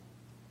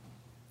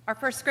Our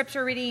first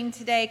scripture reading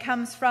today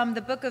comes from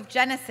the book of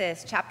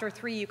Genesis, chapter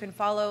 3. You can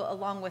follow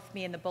along with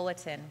me in the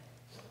bulletin.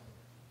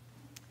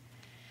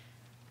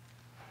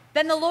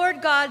 Then the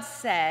Lord God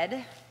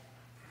said,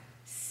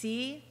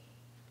 "See,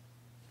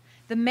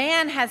 the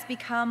man has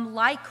become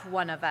like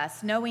one of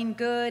us, knowing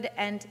good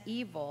and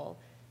evil.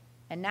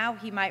 And now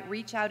he might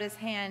reach out his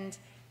hand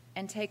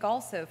and take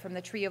also from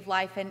the tree of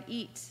life and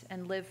eat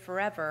and live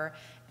forever.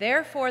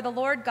 Therefore the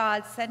Lord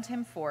God sent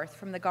him forth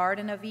from the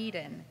Garden of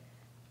Eden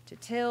to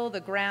till the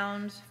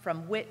ground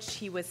from which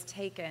he was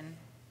taken.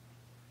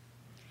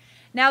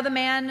 Now the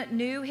man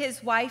knew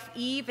his wife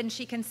Eve, and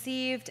she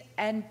conceived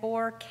and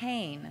bore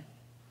Cain,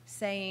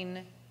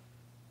 saying,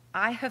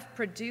 'I have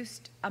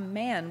produced a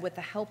man with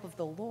the help of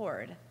the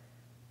Lord.'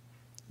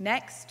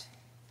 Next,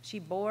 she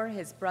bore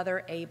his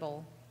brother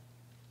Abel.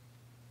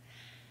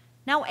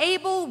 Now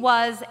Abel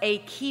was a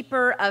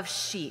keeper of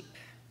sheep,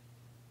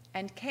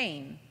 and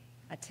Cain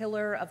a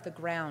tiller of the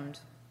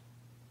ground.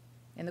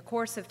 In the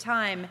course of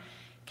time,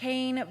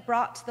 Cain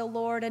brought to the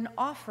Lord an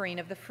offering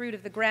of the fruit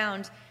of the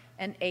ground,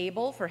 and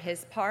Abel, for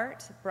his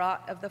part,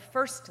 brought of the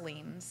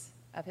firstlings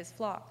of his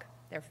flock,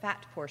 their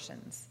fat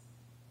portions.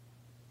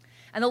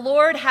 And the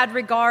Lord had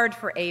regard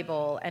for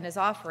Abel and his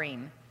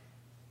offering,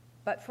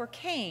 but for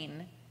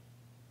Cain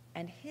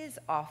and his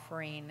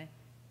offering,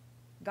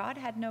 God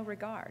had no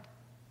regard.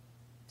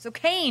 So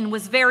Cain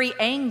was very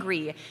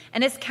angry,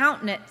 and his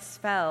countenance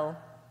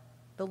fell.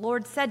 The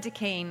Lord said to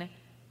Cain,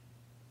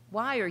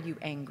 'Why are you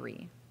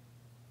angry?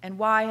 And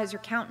why has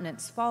your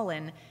countenance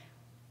fallen?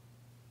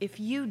 If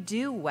you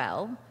do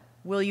well,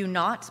 will you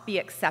not be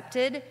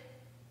accepted?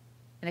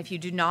 And if you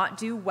do not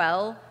do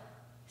well,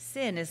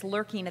 sin is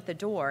lurking at the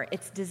door.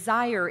 Its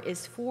desire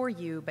is for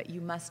you, but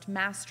you must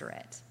master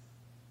it.'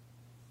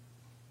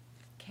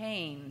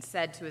 Cain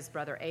said to his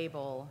brother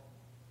Abel,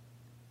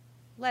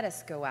 'Let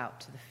us go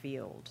out to the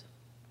field.'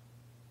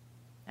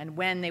 And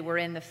when they were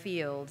in the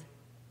field,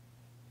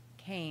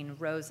 Cain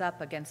rose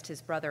up against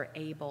his brother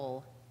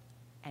Abel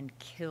and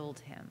killed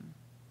him.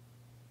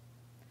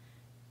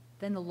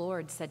 Then the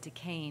Lord said to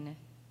Cain,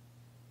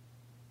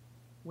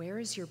 'Where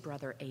is your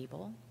brother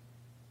Abel?'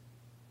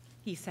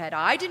 He said,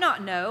 'I do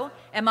not know.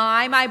 Am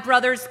I my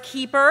brother's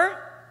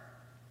keeper?'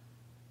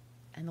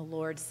 And the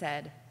Lord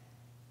said,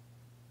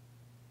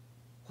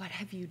 'What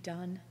have you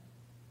done?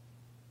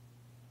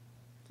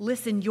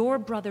 Listen, your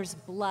brother's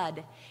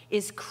blood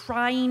is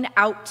crying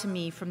out to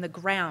me from the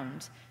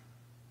ground,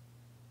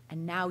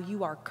 and now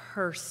you are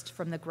cursed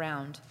from the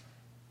ground,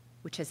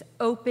 which has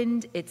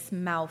opened its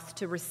mouth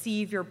to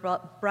receive your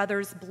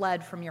brother's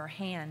blood from your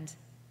hand.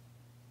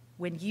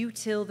 When you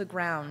till the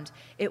ground,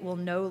 it will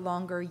no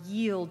longer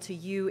yield to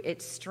you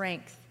its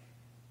strength.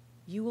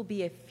 You will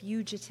be a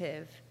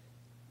fugitive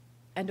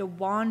and a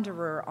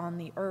wanderer on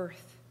the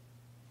earth.'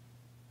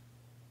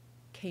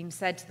 Cain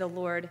said to the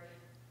Lord,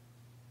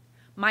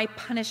 'My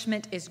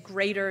punishment is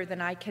greater than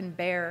I can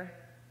bear.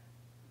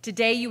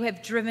 Today you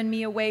have driven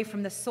me away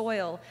from the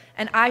soil,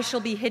 and I shall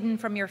be hidden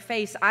from your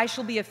face. I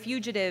shall be a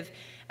fugitive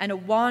and a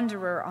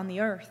wanderer on the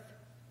earth.'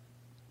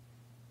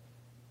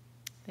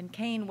 Then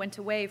Cain went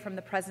away from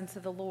the presence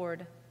of the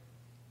Lord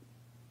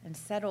and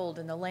settled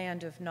in the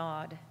land of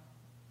Nod,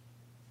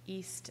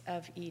 east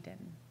of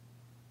Eden."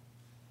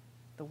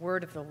 The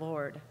word of the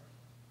Lord.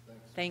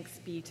 Thanks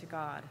be to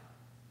God.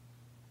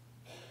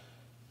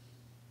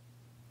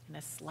 In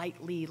a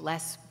slightly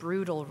less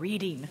brutal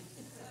reading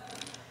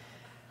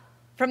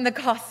from the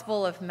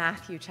Gospel of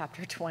Matthew,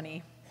 chapter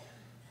 20.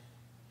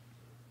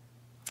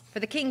 "For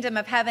the kingdom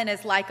of heaven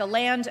is like a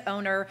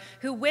landowner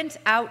who went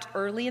out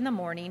early in the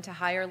morning to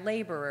hire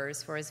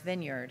laborers for his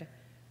vineyard.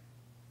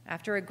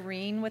 After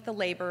agreeing with the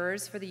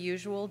laborers for the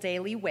usual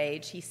daily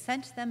wage, he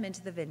sent them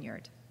into the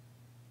vineyard.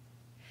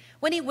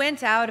 When he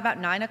went out about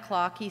 9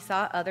 o'clock, he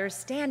saw others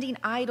standing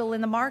idle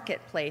in the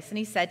marketplace, and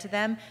he said to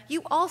them,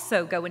 'You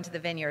also go into the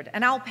vineyard,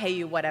 and I'll pay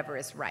you whatever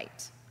is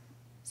right.'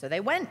 So they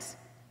went.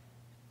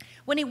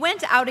 When he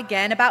went out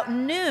again about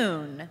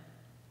noon,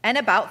 and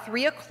about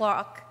 3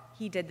 o'clock,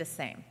 he did the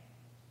same.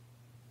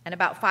 And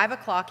about 5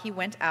 o'clock, he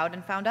went out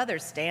and found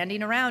others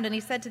standing around, and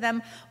he said to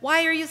them,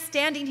 'Why are you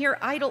standing here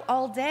idle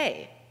all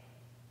day?'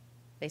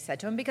 They said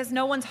to him, 'Because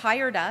no one's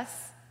hired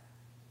us.'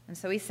 And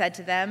so he said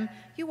to them,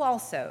 'You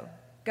also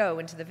go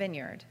into the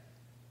vineyard.'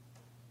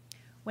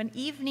 When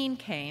evening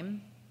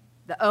came,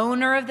 the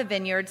owner of the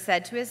vineyard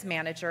said to his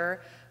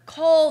manager,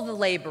 'Call the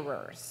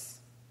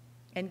laborers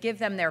and give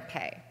them their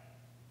pay,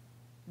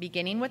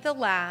 beginning with the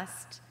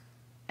last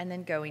and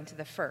then going to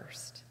the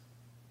first.'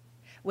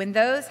 When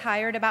those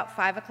hired about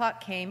 5 o'clock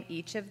came,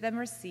 each of them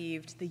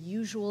received the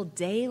usual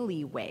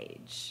daily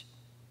wage.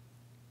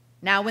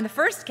 Now, when the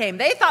first came,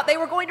 they thought they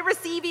were going to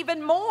receive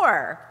even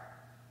more.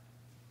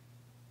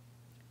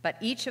 But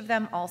each of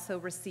them also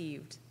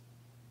received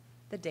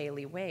the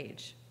daily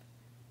wage.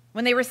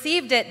 When they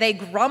received it, they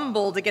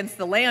grumbled against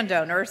the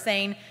landowner,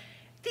 saying,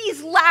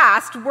 'These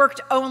last worked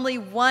only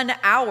 1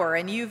 hour,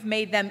 and you've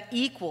made them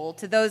equal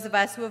to those of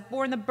us who have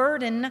borne the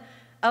burden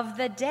of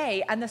the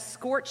day and the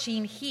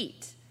scorching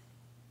heat.'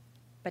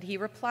 But he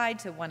replied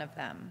to one of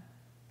them,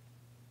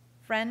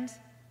 'Friend,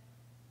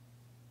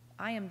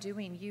 I am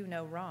doing you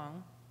no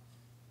wrong.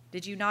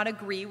 Did you not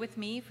agree with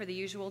me for the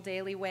usual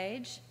daily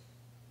wage?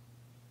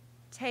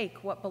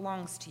 Take what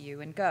belongs to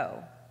you and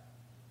go.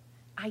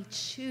 I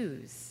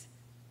choose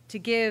to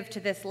give to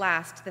this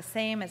last the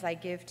same as I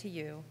give to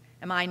you.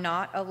 Am I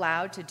not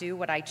allowed to do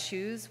what I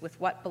choose with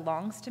what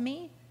belongs to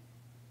me?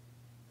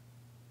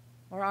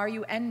 Or are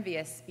you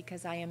envious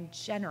because I am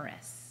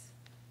generous?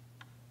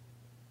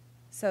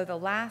 So the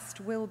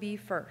last will be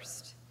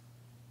first,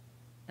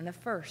 and the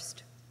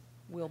first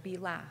will be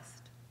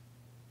last.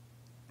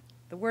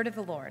 The word of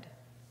the Lord.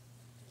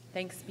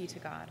 Thanks be to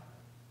God.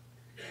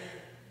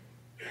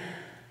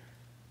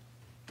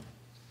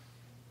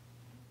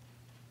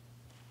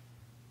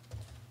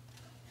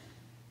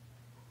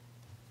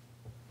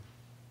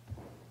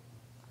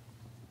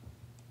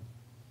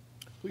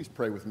 Please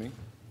pray with me.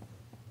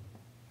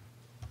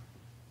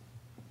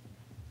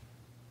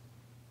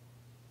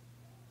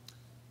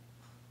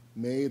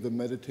 May the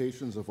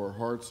meditations of our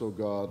hearts, O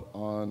God,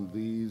 on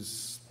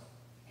these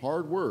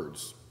hard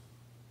words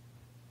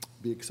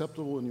be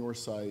acceptable in your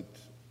sight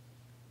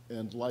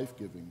and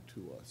life-giving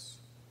to us,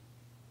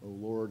 O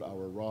Lord,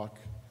 our rock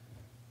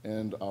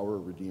and our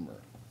Redeemer.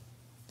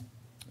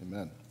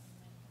 Amen.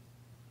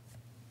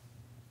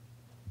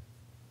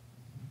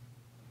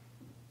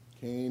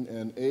 Cain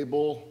and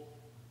Abel,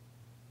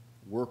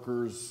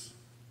 workers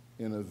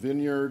in a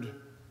vineyard,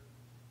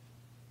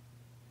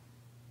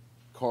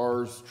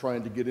 cars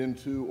trying to get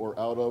into or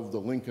out of the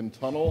Lincoln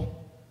Tunnel.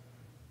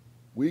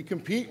 We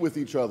compete with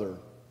each other,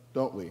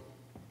 don't we?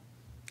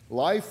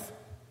 Life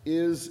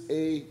is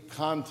a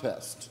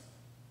contest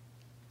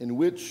in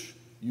which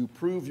you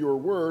prove your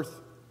worth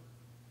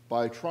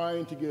by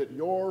trying to get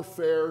your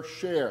fair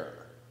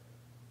share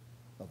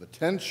of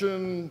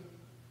attention,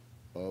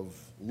 of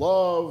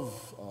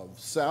love, of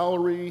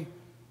salary,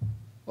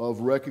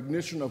 of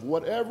recognition of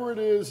whatever it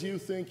is you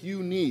think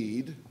you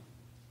need,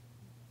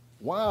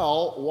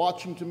 while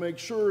watching to make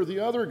sure the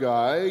other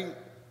guy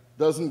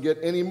doesn't get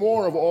any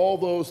more of all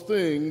those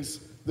things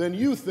than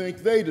you think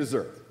they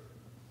deserve.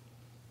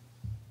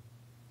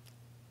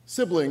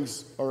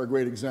 Siblings are a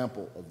great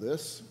example of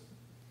this.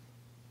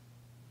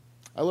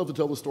 I love to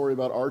tell the story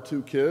about our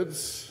two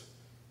kids.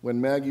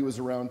 When Maggie was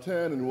around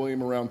 10 and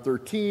William around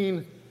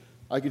 13,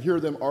 I could hear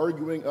them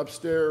arguing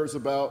upstairs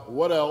about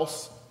what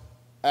else?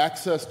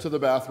 Access to the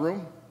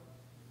bathroom.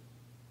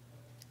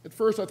 At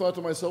first I thought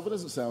to myself, it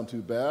doesn't sound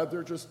too bad.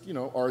 They're just,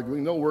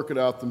 arguing. They'll work it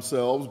out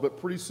themselves. But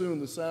pretty soon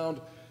the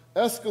sound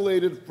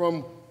escalated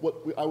from what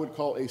I would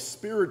call a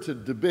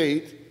spirited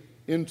debate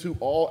into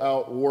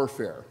all-out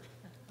warfare.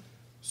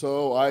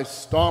 So I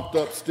stomped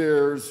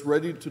upstairs,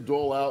 ready to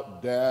dole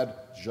out dad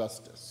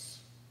justice.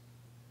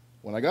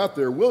 When I got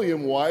there,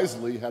 William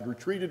wisely had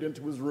retreated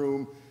into his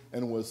room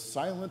and was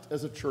silent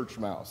as a church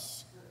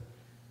mouse.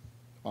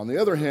 On the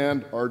other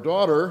hand, our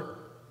daughter,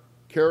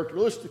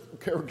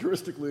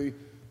 characteristically,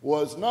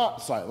 was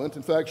not silent.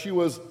 In fact, she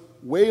was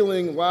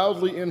wailing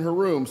loudly in her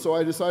room, so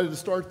I decided to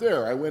start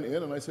there. I went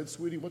in and I said,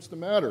 "Sweetie, what's the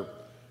matter?"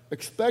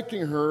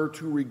 Expecting her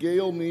to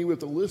regale me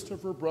with a list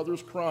of her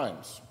brother's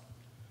crimes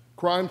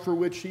for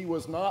which he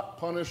was not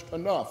punished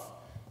enough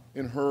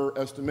in her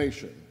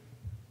estimation.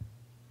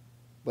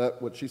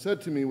 But what she said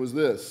to me was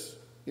this,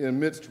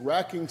 amidst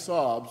racking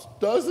sobs: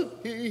 "Doesn't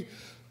he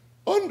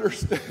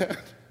understand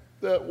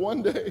that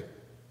one day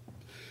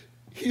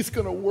he's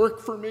going to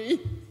work for me?"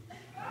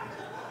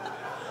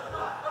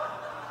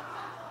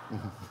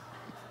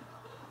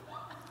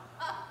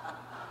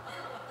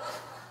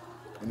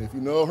 And if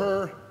you know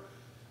her,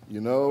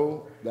 you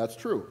know that's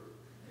true.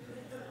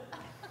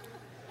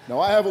 Now,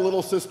 I have a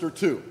little sister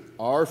too.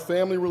 Our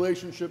family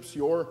relationships,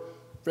 your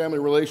family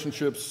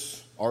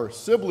relationships, our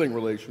sibling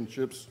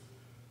relationships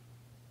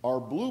are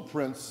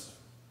blueprints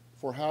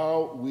for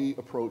how we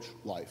approach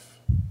life.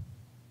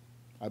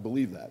 I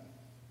believe that.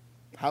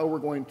 How we're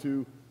going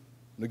to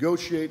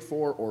negotiate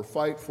for or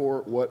fight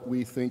for what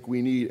we think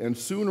we need. And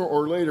sooner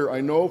or later, I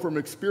know from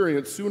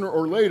experience, sooner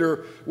or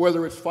later,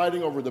 whether it's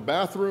fighting over the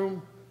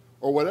bathroom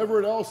or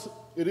whatever else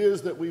it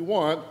is that we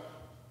want,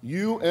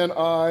 you and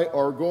I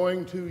are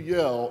going to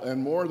yell,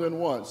 and more than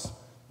once,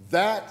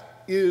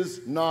 "That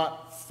is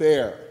not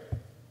fair."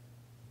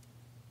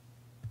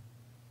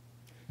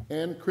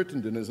 Anne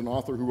Crittenden is an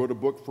author who wrote a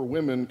book for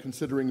women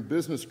considering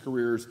business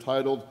careers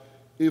titled,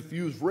 "If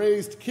You've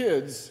Raised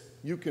Kids,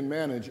 You Can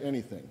Manage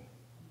Anything."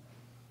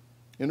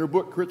 In her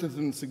book,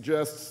 Crittenden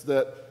suggests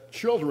that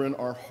children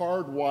are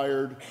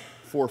hardwired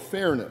for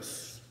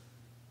fairness,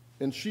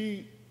 and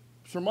she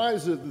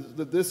surmises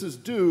that this is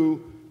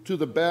due to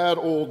the bad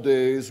old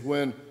days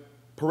when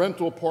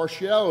parental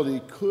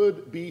partiality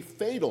could be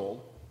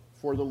fatal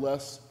for the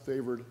less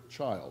favored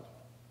child.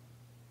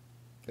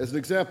 As an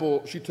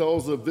example, she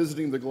tells of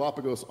visiting the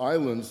Galapagos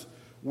Islands,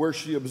 where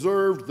she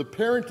observed the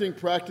parenting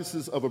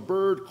practices of a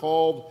bird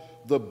called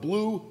the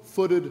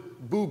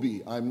blue-footed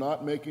booby. I'm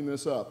not making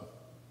this up.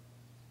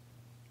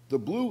 The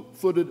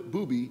blue-footed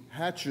booby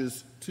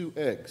hatches 2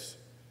 eggs.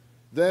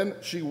 Then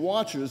she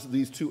watches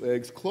these 2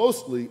 eggs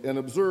closely and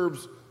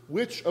observes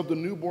which of the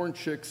newborn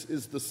chicks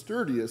is the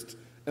sturdiest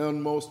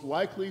and most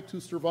likely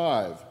to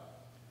survive.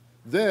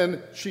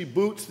 Then she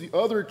boots the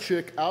other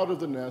chick out of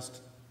the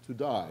nest to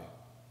die.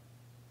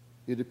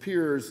 It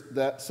appears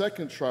that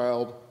second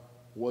child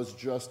was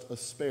just a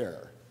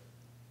spare.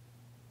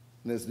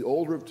 And as the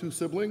older of two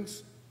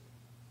siblings,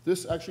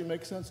 this actually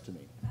makes sense to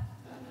me.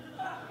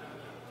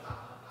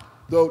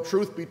 Though,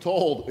 truth be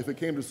told, if it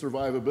came to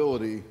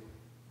survivability,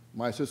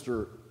 my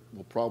sister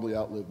will probably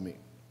outlive me.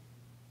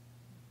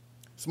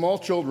 Small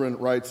children,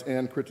 writes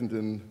Anne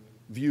Crittenden,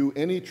 view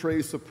any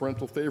trace of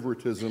parental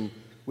favoritism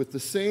with the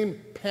same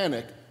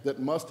panic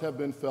that must have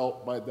been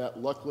felt by that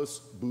luckless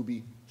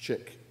booby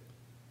chick.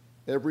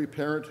 Every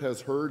parent has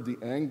heard the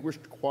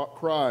anguished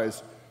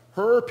cries,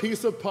 "Her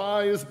piece of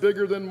pie is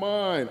bigger than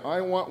mine.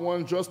 I want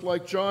one just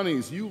like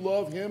Johnny's. You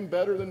love him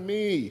better than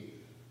me."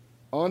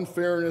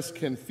 Unfairness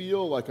can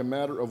feel like a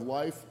matter of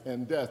life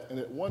and death. And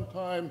at one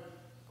time,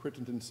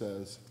 Crittenden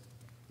says,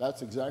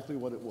 that's exactly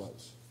what it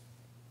was.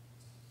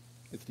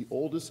 It's the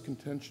oldest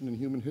contention in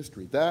human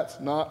history. That's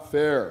not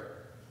fair.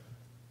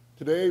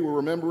 Today, we're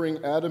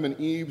remembering Adam and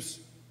Eve's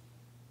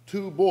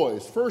two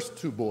boys. First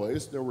two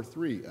boys, there were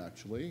three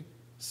actually.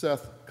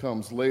 Seth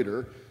comes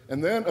later.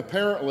 And then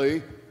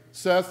apparently,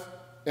 Seth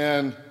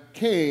and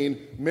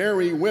Cain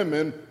marry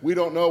women we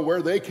don't know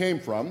where they came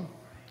from.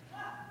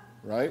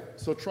 Right?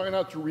 So try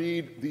not to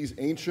read these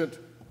ancient,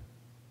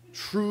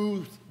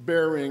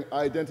 truth-bearing,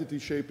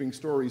 identity-shaping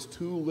stories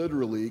too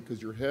literally,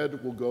 because your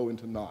head will go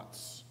into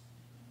knots.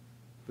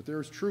 But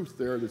there's truth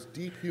there, this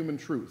deep human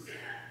truth,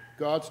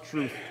 God's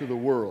truth to the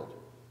world.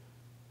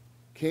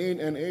 Cain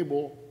and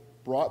Abel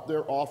brought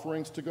their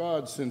offerings to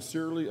God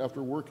sincerely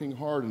after working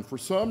hard, and for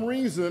some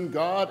reason,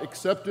 God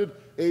accepted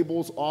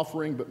Abel's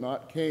offering but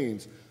not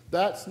Cain's.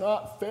 "That's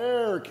not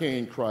fair,"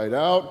 Cain cried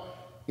out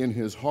in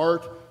his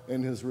heart,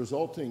 and his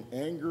resulting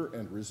anger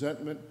and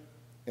resentment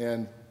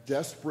and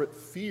desperate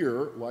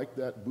fear, like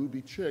that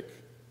booby chick,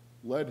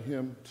 led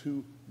him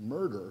to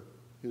murder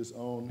his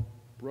own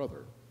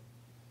brother.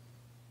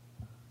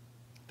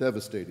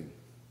 Devastating.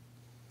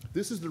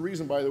 This is the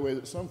reason, by the way,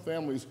 that some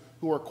families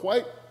who are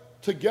quite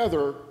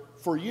together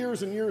for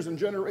years and years and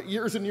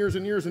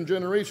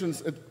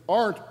generations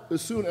aren't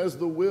as soon as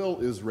the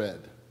will is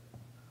read.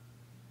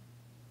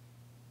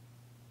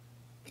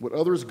 What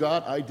others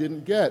got, I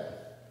didn't get.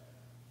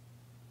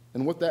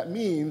 And what that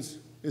means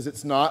is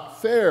it's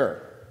not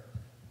fair.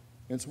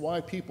 It's why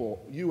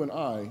people, you and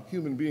I,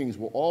 human beings,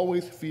 will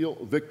always feel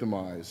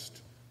victimized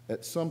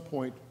at some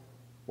point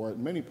or at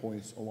many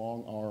points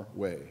along our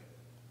way.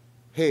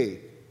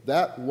 Hey,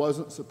 that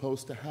wasn't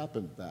supposed to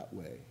happen that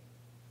way.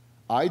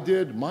 I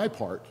did my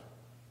part.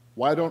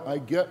 Why don't I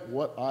get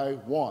what I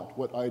want,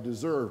 what I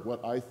deserve,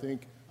 what I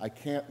think I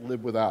can't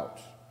live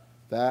without?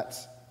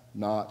 That's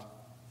not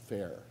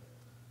fair.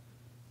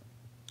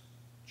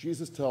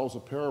 Jesus tells a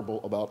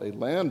parable about a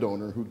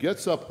landowner who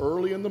gets up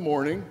early in the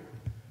morning,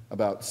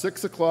 about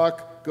 6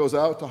 o'clock, goes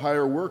out to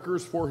hire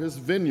workers for his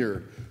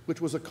vineyard,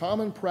 which was a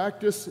common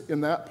practice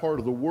in that part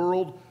of the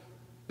world,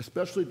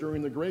 especially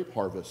during the grape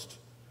harvest.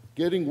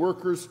 Getting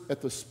workers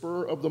at the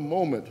spur of the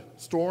moment.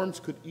 Storms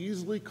could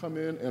easily come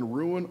in and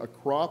ruin a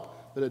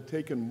crop that had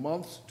taken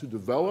months to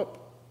develop.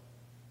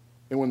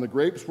 And when the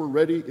grapes were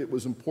ready, it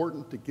was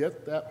important to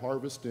get that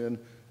harvest in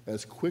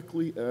as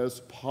quickly as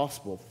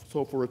possible.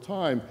 So for a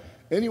time,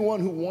 anyone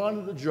who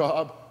wanted a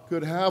job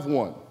could have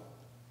one.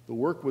 The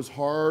work was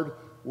hard.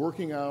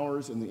 Working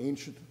hours in the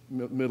ancient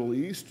Middle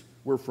East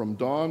were from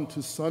dawn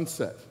to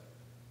sunset,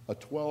 a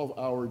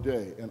 12-hour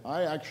day. And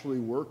I actually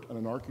worked on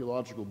an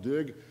archaeological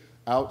dig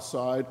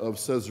outside of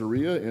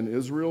Caesarea in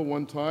Israel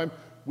one time.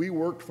 We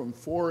worked from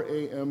 4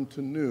 a.m.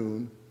 to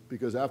noon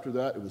because after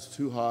that it was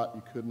too hot.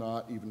 You could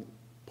not even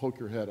poke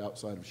your head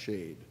outside of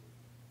shade.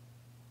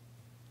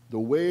 The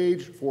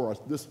wage for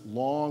this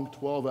long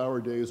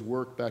 12-hour day's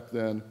work back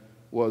then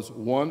was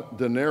 1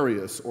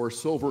 denarius, or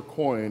silver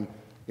coin.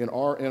 In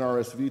our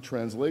NRSV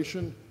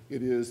translation,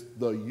 it is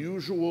the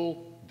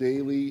usual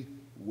daily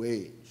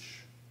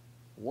wage.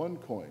 1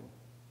 coin.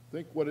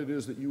 Think what it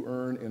is that you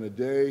earn in a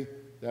day.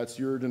 That's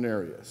your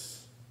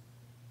denarius.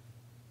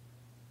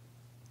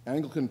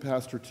 Anglican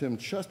pastor Tim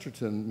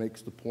Chesterton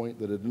makes the point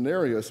that a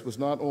denarius was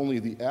not only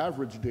the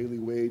average daily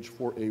wage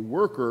for a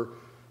worker,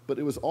 but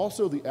it was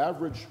also the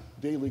average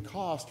daily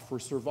cost for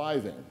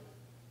surviving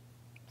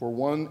for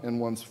one and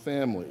one's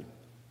family.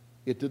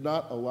 It did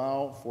not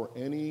allow for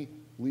any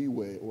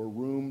leeway or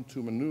room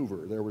to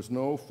maneuver. There was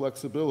no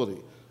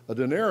flexibility. A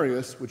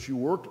denarius, which you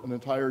worked an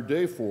entire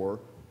day for,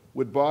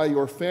 would buy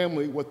your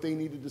family what they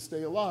needed to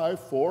stay alive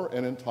for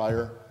an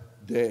entire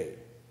day.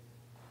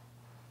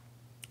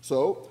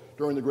 So,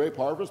 during the grape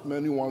harvest,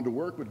 men who wanted to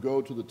work would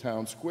go to the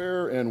town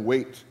square and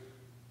wait.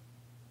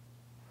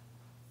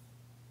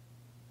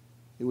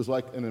 It was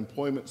like an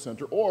employment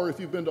center. Or if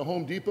you've been to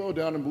Home Depot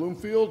down in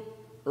Bloomfield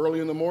early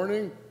in the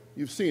morning,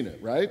 you've seen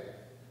it, right?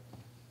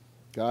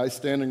 Guys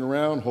standing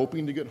around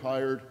hoping to get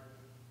hired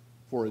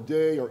for a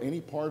day or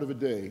any part of a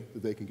day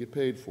that they can get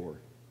paid for.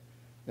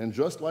 And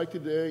just like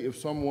today, if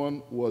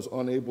someone was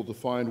unable to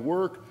find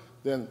work,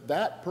 then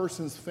that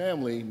person's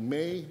family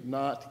may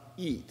not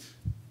eat.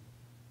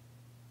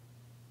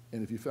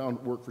 And if you found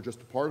work for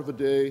just a part of a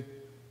day,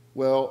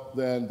 well,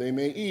 then they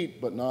may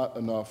eat, but not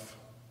enough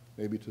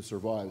maybe to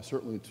survive,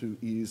 certainly to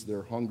ease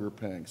their hunger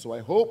pang. So I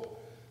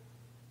hope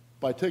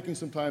by taking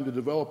some time to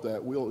develop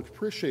that, we'll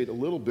appreciate a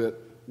little bit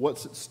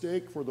what's at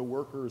stake for the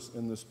workers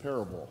in this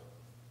parable.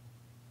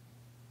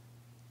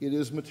 It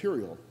is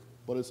material,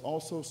 but it's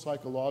also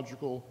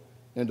psychological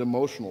and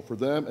emotional. For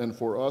them and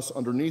for us,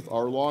 underneath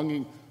our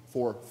longing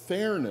for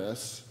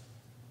fairness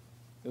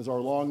is our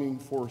longing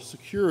for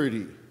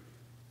security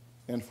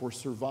and for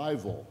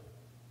survival.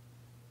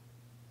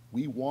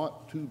 We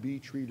want to be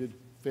treated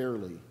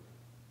fairly.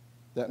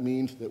 That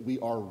means that we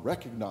are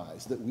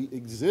recognized, that we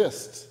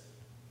exist.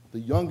 The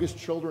youngest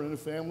children in a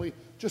family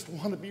just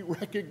want to be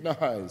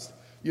recognized.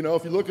 You know,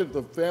 if you look at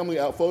the family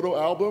photo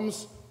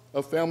albums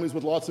of families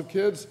with lots of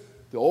kids,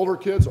 the older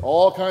kids,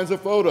 all kinds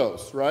of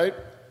photos, right?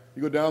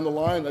 You go down the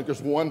line, like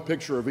there's one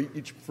picture of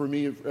each for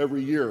me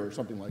every year or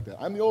something like that.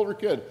 I'm the older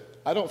kid.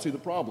 I don't see the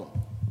problem.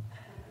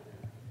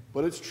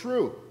 But it's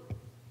true.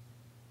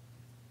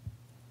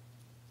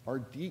 Our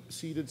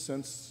deep-seated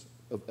sense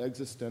of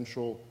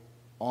existential,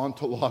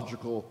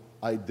 ontological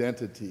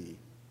identity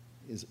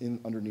is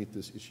underneath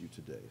this issue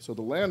today. So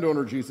the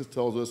landowner, Jesus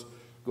tells us,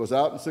 goes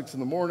out at 6 in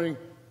the morning,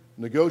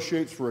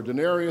 negotiates for a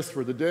denarius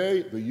for the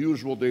day, the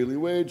usual daily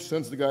wage,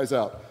 sends the guys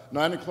out.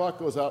 9 o'clock,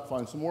 goes out,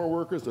 finds some more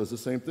workers, does the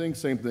same thing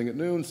at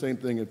noon, same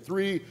thing at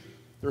 3.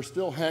 They're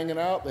still hanging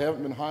out. They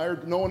haven't been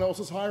hired. No one else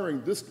is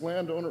hiring. This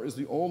landowner is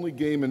the only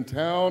game in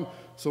town,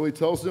 so he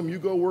tells them, you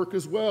go work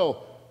as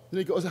well. Then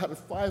he goes out at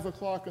 5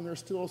 o'clock, and there's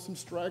still some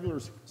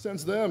stragglers,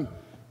 sends them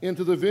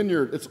into the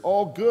vineyard. It's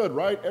all good,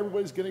 right?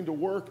 Everybody's getting to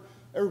work.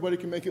 Everybody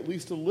can make at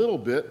least a little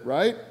bit,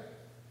 right?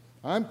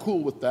 I'm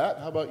cool with that.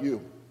 How about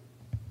you?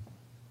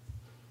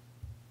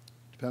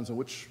 Depends on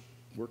which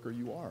worker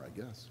you are, I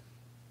guess.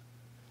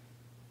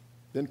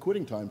 Then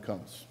quitting time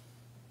comes,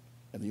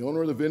 and the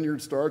owner of the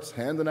vineyard starts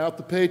handing out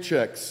the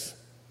paychecks,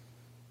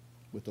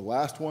 with the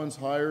last ones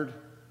hired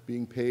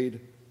being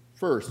paid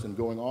first and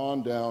going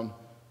on down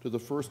to the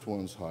first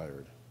ones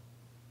hired.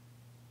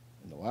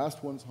 And the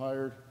last ones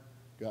hired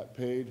got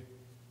paid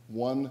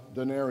 1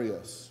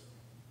 denarius.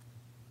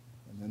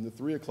 And then the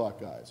 3 o'clock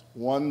guys,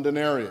 1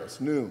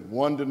 denarius, noon,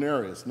 1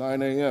 denarius,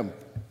 9 a.m.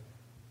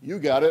 You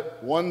got it,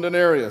 1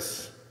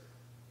 denarius.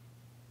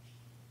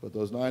 But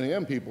those 9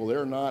 a.m. people,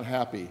 they're not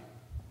happy,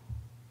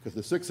 because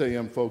the 6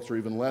 a.m. folks are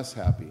even less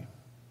happy.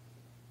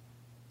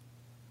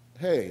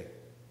 Hey,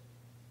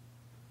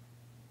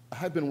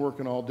 I've been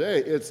working all day.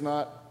 It's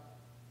not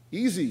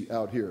easy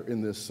out here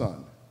in this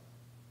sun.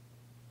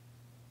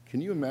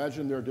 Can you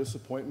imagine their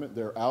disappointment,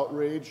 their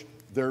outrage,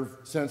 their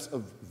sense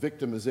of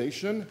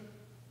victimization?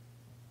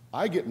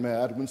 I get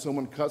mad when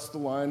someone cuts the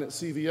line at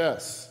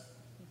CVS,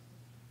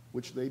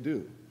 which they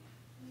do.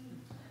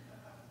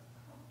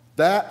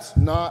 That's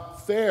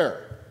not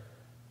fair.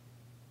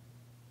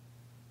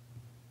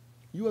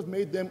 You have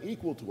made them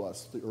equal to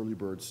us, the early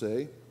birds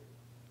say.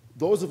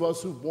 Those of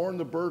us who've borne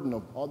the burden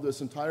of all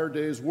this entire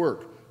day's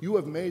work, you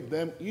have made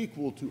them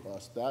equal to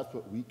us. That's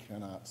what we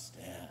cannot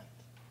stand.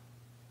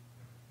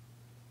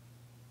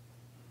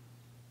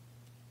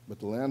 But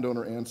the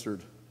landowner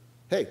answered,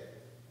 hey,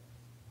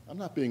 I'm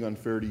not being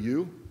unfair to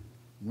you.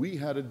 We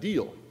had a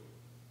deal.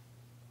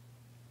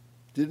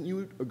 Didn't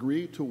you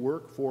agree to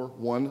work for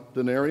 1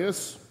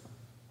 denarius?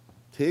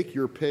 Take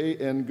your pay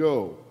and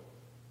go.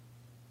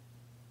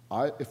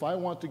 If I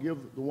want to give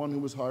the one who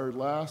was hired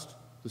last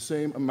the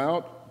same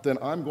amount, then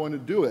I'm going to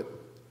do it.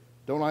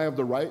 Don't I have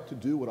the right to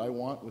do what I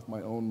want with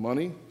my own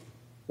money?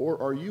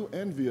 Or are you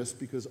envious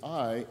because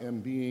I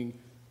am being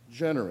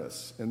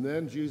generous? And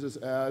then Jesus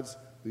adds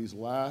these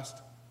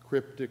last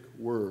cryptic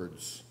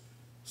words.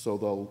 So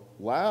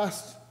the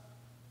last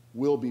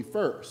will be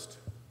first,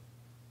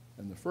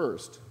 and the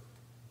first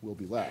will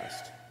be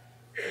last.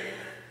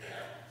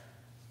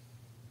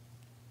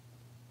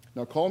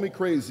 Now, call me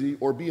crazy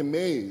or be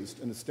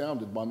amazed and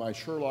astounded by my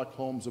Sherlock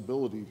Holmes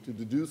ability to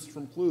deduce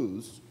from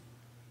clues,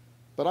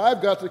 but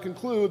I've got to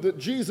conclude that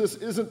Jesus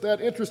isn't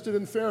that interested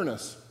in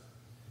fairness.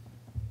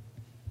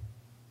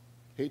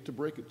 Hate to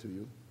break it to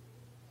you.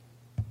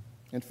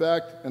 In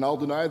fact, and I'll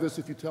deny this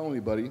if you tell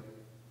anybody,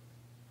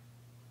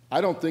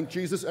 I don't think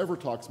Jesus ever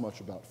talks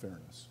much about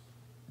fairness.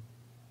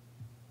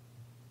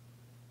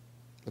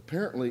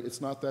 Apparently,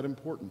 it's not that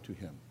important to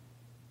him.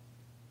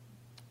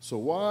 So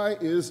why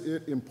is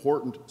it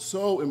important,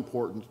 so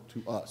important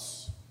to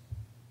us?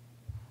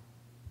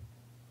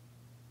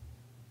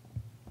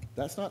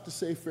 That's not to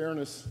say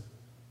fairness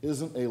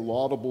isn't a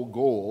laudable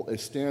goal, a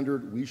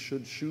standard we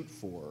should shoot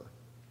for,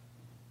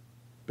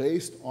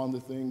 based on the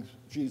things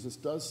Jesus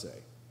does say.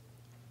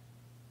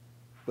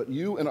 But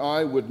you and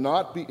I would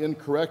not be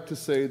incorrect to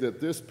say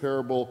that this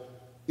parable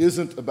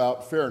isn't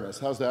about fairness.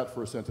 How's that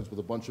for a sentence with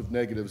a bunch of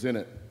negatives in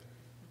it?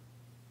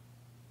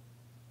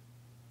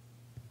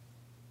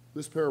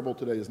 This parable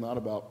today is not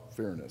about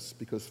fairness,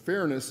 because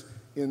fairness,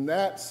 in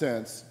that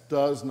sense,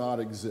 does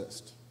not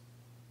exist.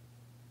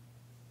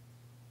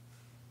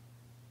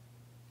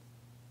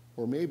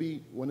 Or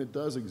maybe when it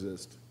does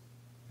exist,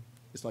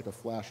 it's like a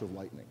flash of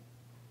lightning,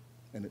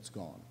 and it's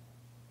gone.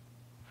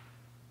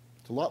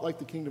 It's a lot like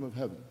the kingdom of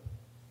heaven.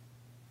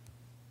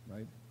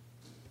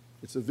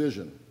 It's a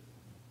vision.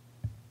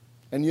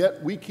 And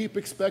yet we keep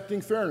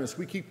expecting fairness.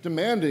 We keep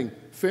demanding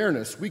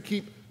fairness. We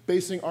keep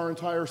basing our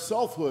entire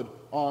selfhood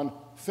on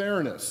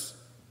fairness.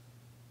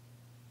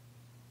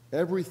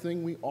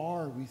 Everything we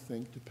are, we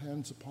think,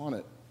 depends upon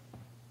it.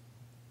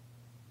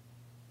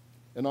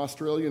 An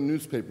Australian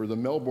newspaper, the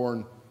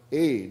Melbourne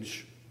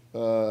Age,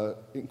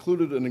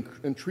 included an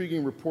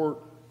intriguing report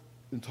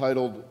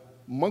entitled,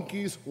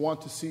 "Monkeys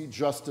Want to See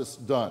Justice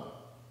Done."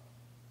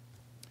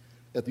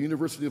 At the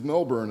University of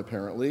Melbourne,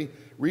 apparently,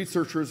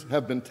 researchers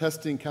have been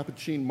testing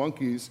capuchin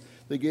monkeys.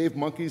 They gave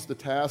monkeys the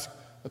task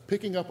of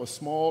picking up a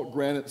small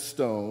granite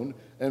stone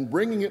and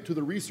bringing it to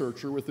the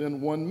researcher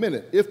within 1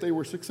 minute. If they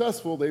were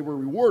successful, they were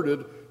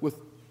rewarded with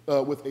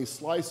a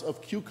slice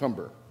of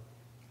cucumber.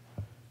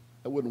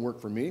 That wouldn't work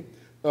for me.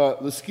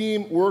 The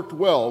scheme worked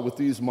well with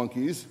these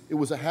monkeys. It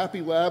was a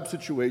happy lab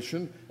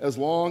situation as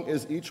long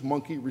as each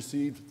monkey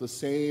received the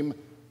same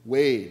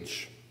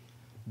wage.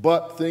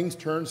 But things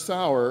turned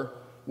sour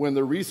when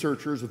the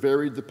researchers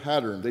varied the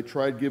pattern. They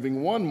tried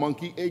giving one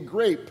monkey a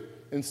grape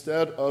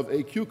instead of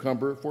a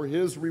cucumber for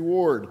his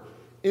reward.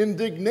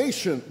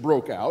 Indignation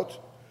broke out.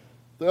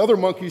 The other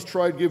monkeys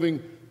tried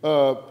getting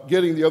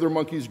the other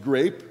monkey's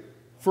grape.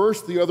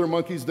 First, the other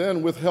monkeys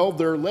then withheld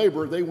their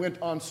labor. They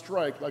went on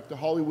strike like the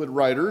Hollywood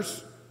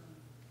writers.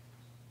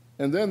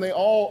 And then they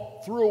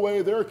all threw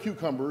away their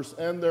cucumbers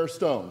and their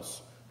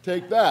stones.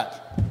 Take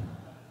that.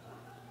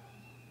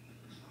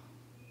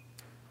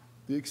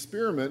 The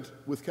experiment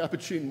with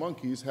capuchin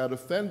monkeys had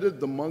offended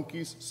the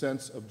monkeys'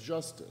 sense of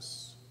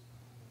justice.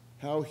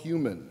 How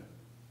human.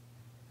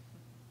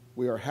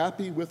 We are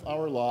happy with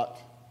our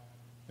lot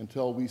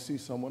until we see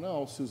someone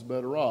else who's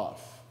better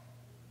off,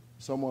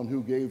 someone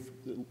who gave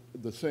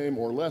the same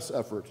or less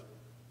effort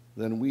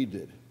than we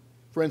did.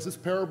 Friends, this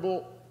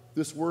parable,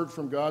 this word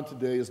from God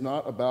today is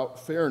not about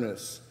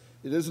fairness.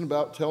 It isn't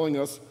about telling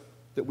us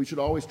that we should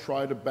always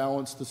try to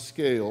balance the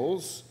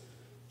scales.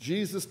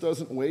 Jesus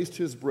doesn't waste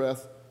his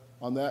breath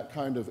on that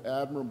kind of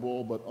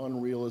admirable but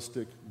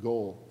unrealistic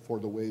goal for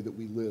the way that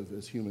we live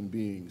as human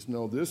beings.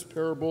 No, this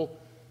parable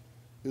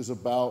is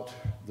about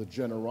the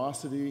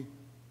generosity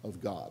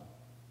of God.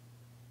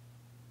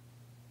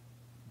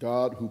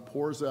 God who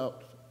pours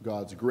out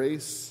God's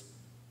grace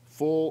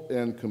full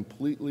and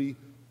completely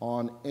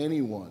on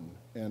anyone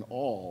and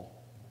all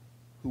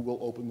who will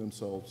open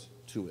themselves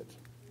to it.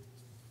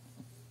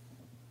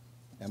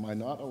 Am I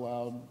not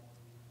allowed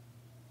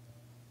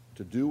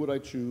to do what I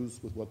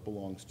choose with what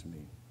belongs to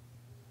me?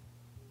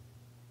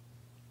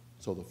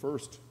 So the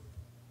first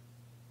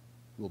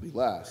will be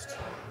last,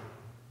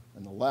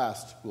 and the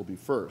last will be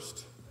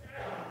first.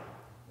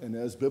 And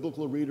as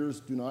biblical readers,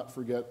 do not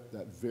forget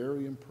that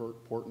very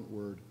important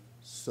word,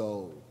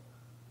 so.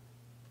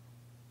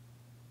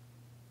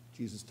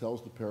 Jesus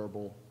tells the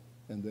parable,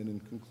 and then in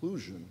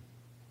conclusion,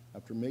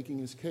 after making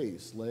his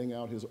case, laying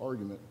out his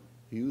argument,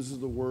 he uses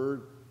the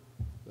word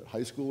that high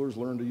schoolers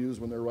learn to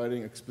use when they're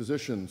writing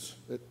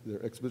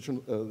their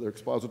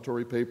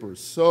expository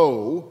papers.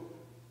 So,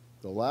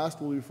 the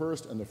last will be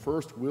first, and the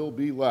first will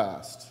be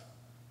last.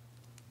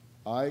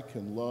 I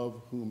can love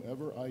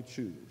whomever I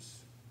choose.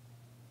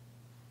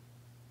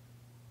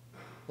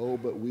 Oh,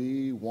 but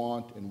we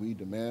want and we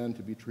demand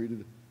to be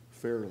treated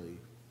fairly,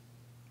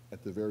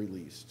 at the very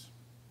least.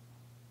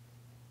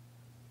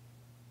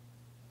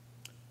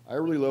 I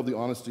really love the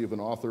honesty of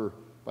an author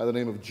by the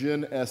name of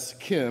Jin S.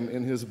 Kim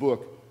in his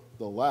book,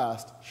 The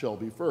Last Shall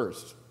Be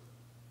First.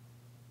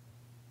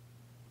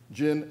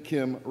 Jin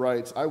Kim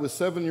writes, I was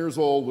 7 years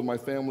old when my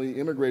family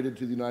immigrated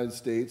to the United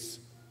States,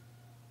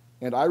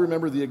 and I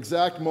remember the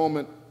exact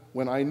moment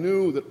when I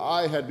knew that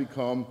I had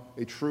become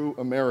a true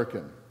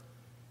American.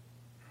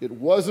 It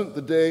wasn't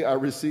the day I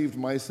received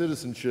my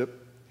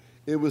citizenship.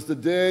 It was the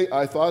day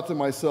I thought to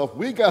myself,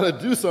 we got to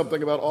do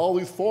something about all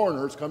these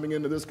foreigners coming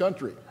into this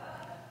country.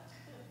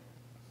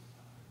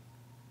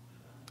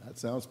 That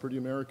sounds pretty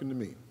American to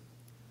me.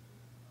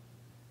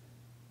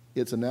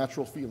 It's a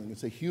natural feeling.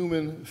 It's a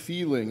human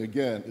feeling.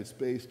 Again, it's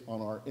based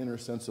on our inner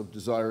sense of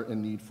desire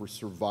and need for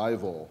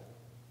survival.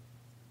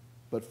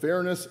 But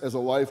fairness as a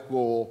life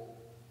goal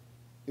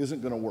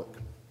isn't going to work.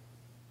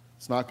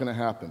 It's not going to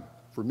happen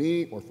for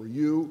me or for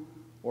you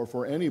or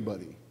for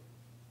anybody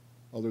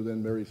other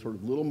than very sort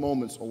of little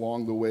moments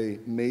along the way,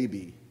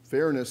 maybe.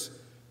 Fairness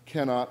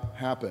cannot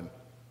happen.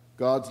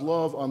 God's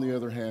love, on the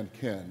other hand,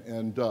 can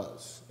and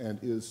does and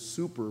is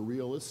super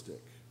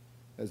realistic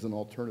as an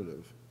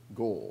alternative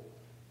goal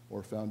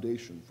or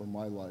foundation for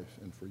my life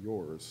and for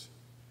yours.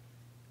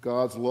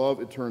 God's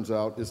love, it turns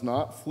out, is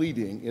not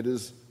fleeting. It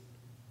is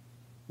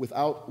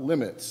without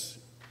limits.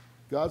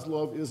 God's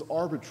love is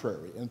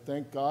arbitrary, and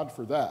thank God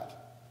for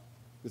that,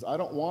 because I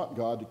don't want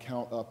God to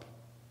count up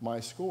my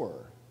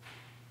score.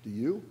 Do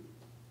you?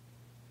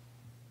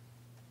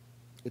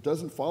 It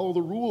doesn't follow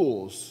the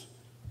rules.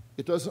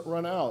 It doesn't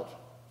run out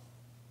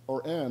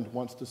or end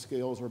once the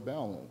scales are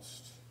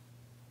balanced.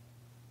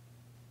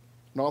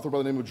 An author by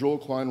the name of Joel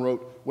Klein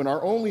wrote, when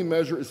our only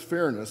measure is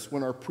fairness,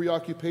 when our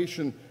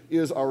preoccupation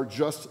is our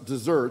just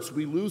deserts,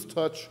 we lose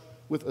touch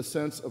with a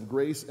sense of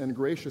grace and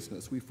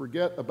graciousness. We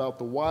forget about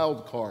the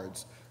wild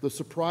cards, the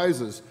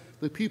surprises,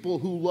 the people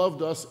who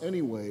loved us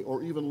anyway,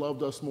 or even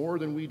loved us more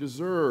than we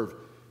deserve,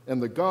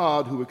 and the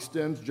God who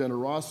extends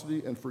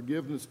generosity and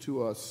forgiveness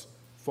to us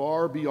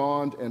far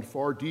beyond and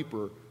far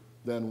deeper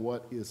than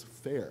what is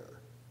fair.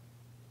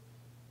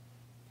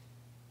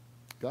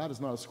 God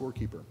is not a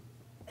scorekeeper.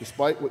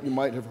 Despite what you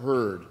might have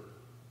heard,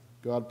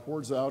 God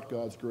pours out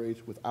God's grace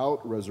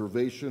without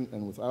reservation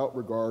and without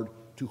regard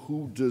to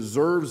who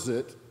deserves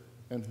it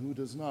and who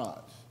does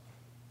not.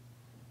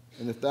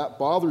 And if that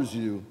bothers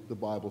you, the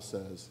Bible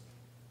says,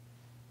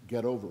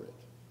 get over it.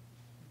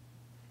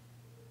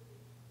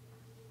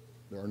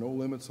 There are no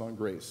limits on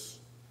grace.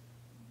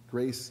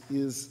 Grace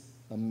is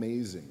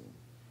amazing,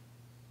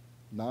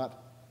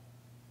 not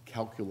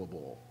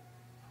calculable,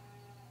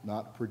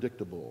 not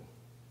predictable.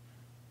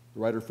 The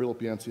writer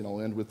Philip Yancey, and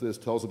I'll end with this,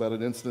 tells about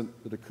an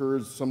incident that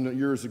occurred some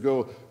years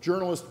ago.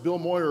 Journalist Bill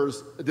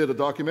Moyers did a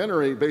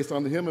documentary based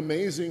on the hymn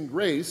Amazing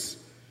Grace,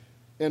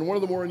 and one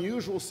of the more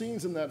unusual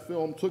scenes in that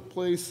film took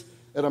place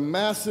at a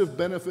massive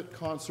benefit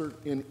concert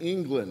in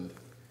England.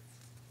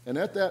 And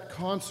at that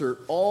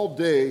concert, all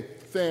day,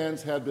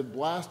 fans had been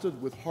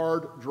blasted with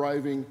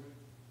hard-driving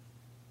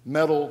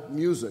metal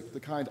music, the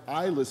kind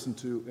I listened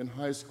to in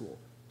high school.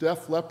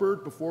 Def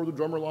Leppard, before the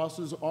drummer lost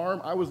his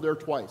arm, I was there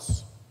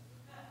twice.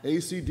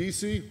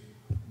 AC/DC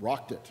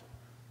rocked it,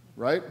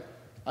 right?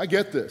 I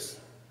get this.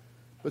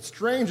 But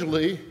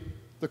strangely,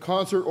 the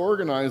concert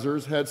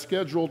organizers had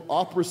scheduled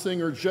opera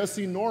singer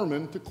Jesse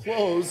Norman to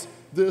close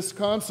this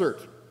concert.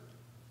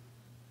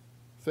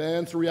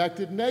 Fans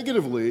reacted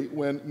negatively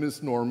when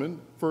Miss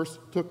Norman first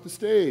took the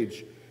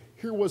stage.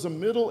 Here was a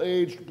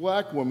middle-aged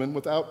black woman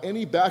without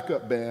any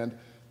backup band,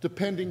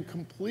 depending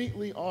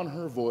completely on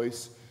her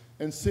voice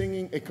and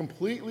singing a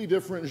completely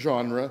different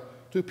genre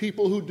to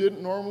people who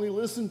didn't normally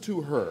listen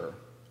to her.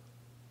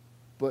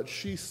 But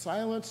she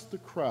silenced the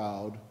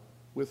crowd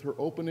with her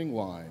opening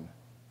line,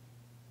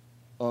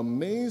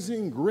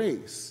 "Amazing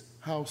grace,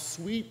 how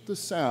sweet the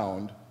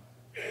sound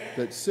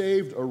that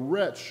saved a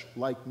wretch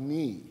like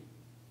me."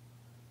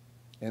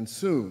 And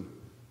soon,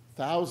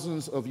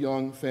 thousands of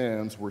young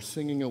fans were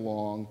singing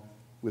along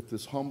with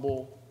this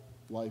humble,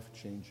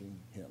 life-changing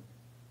hymn.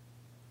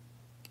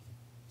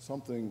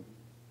 Something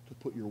to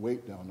put your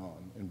weight down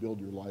on and build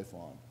your life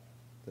on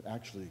that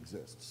actually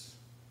exists.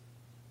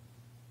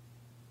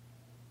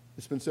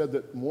 It's been said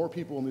that more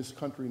people in this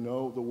country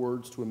know the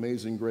words to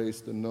Amazing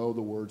Grace than know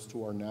the words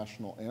to our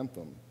national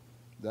anthem.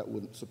 That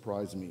wouldn't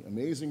surprise me.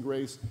 Amazing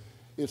Grace,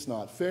 it's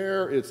not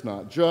fair, it's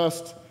not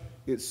just,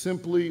 it's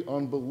simply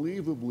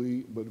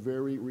unbelievably, but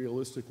very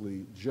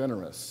realistically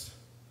generous.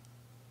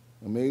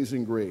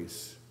 Amazing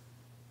grace,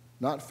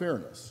 not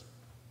fairness,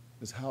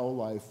 is how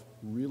life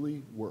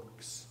really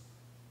works.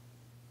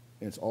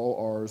 And it's all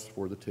ours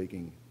for the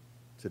taking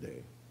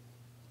today.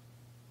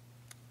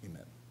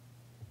 Amen.